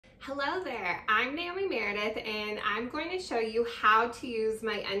Hello there, I'm Naomi Meredith and I'm going to show you how to use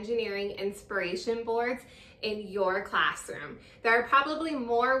my engineering inspiration boards in your classroom. There are probably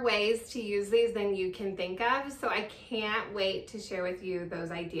more ways to use these than you can think of, so I can't wait to share with you those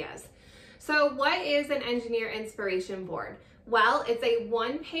ideas. So what is an engineer inspiration board? Well, it's a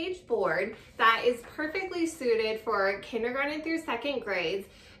one-page board that is perfectly suited for kindergarten through second grades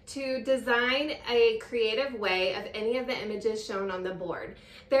to design a creative way of any of the images shown on the board.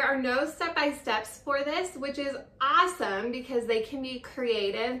 There are no step-by-steps for this, which is awesome because they can be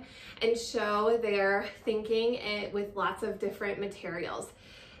creative and show their thinking with lots of different materials.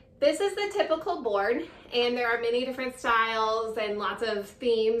 This is the typical board, and there are many different styles and lots of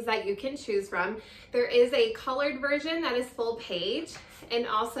themes that you can choose from. There is a colored version that is full page, and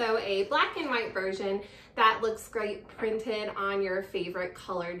also a black and white version that looks great printed on your favorite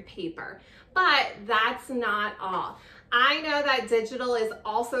colored paper. But that's not all. I know that digital is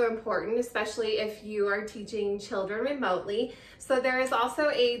also important, especially if you are teaching children remotely. So there is also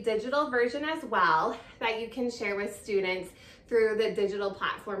a digital version as well that you can share with students through the digital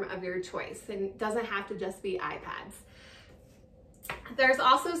platform of your choice, and it doesn't have to just be iPads. There's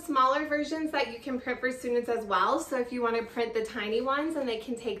also smaller versions that you can print for students as well. So if you want to print the tiny ones and they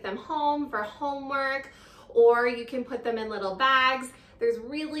can take them home for homework, or you can put them in little bags. There's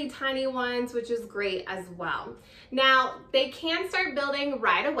really tiny ones, which is great as well. Now, they can start building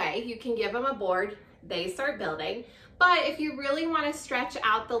right away. You can give them a board, they start building. But if you really want to stretch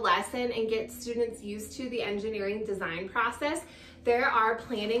out the lesson and get students used to the engineering design process, there are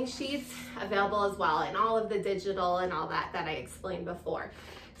planning sheets available as well, and all of the digital and all that I explained before.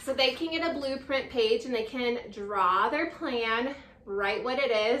 So they can get a blueprint page and they can draw their plan, write what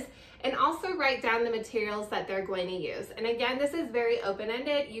it is, and also write down the materials that they're going to use. And again, this is very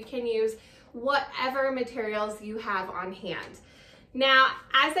open-ended. You can use whatever materials you have on hand. Now,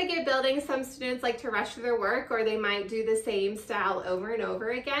 as they get building, some students like to rush through their work, or they might do the same style over and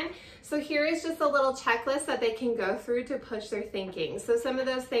over again. So here is just a little checklist that they can go through to push their thinking. So some of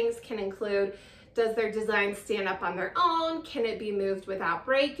those things can include, does their design stand up on their own? Can it be moved without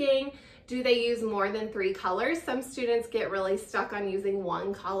breaking? Do they use more than 3 colors? Some students get really stuck on using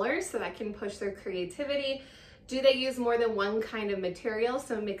one color, so that can push their creativity. Do they use more than one kind of material,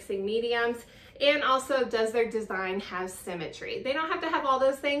 so mixing mediums? And also, does their design have symmetry? They don't have to have all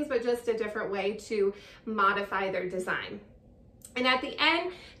those things, but just a different way to modify their design. And at the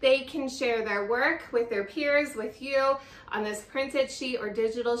end, they can share their work with their peers, with you, on this printed sheet or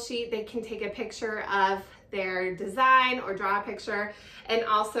digital sheet. They can take a picture of their design or draw a picture, and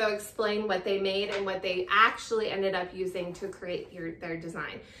also explain what they made and what they actually ended up using to create their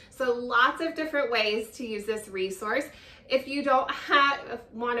design. So lots of different ways to use this resource. If you don't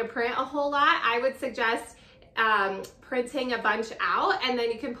want to print a whole lot, I would suggest printing a bunch out, and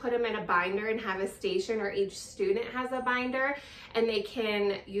then you can put them in a binder and have a station, or each student has a binder, and they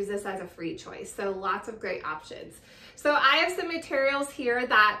can use this as a free choice. So lots of great options. So I have some materials here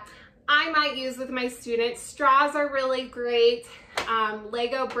that I might use with my students. Straws are really great,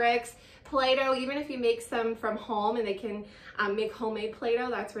 Lego bricks, Play-Doh, even if you make some from home and they can make homemade Play-Doh,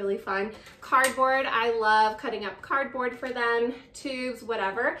 that's really fun. Cardboard, I love cutting up cardboard for them, tubes,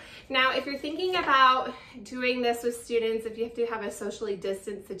 whatever. Now, if you're thinking about doing this with students, if you have to have a socially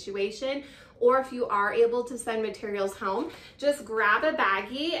distant situation, or if you are able to send materials home, just grab a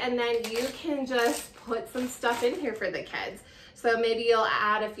baggie and then you can just put some stuff in here for the kids. So maybe you'll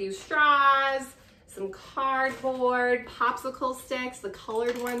add a few straws, some cardboard, popsicle sticks. The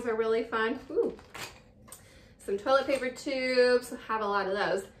colored ones are really fun. Ooh. Some toilet paper tubes, have a lot of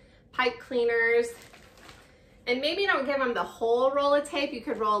those. Pipe cleaners. And maybe don't give them the whole roll of tape. You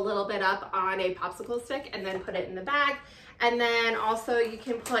could roll a little bit up on a popsicle stick and then put it in the bag. And then also you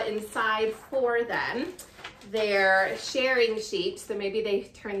can put inside for them their sharing sheet. So maybe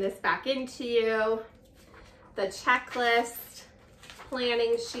they turn this back into you. The checklist,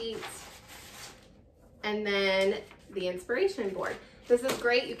 planning sheets, and then the inspiration board. This is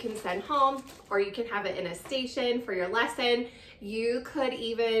great. You can send home, or you can have it in a station for your lesson. You could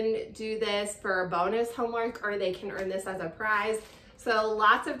even do this for bonus homework, or they can earn this as a prize. So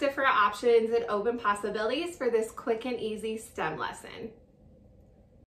lots of different options and open possibilities for this quick and easy STEM lesson.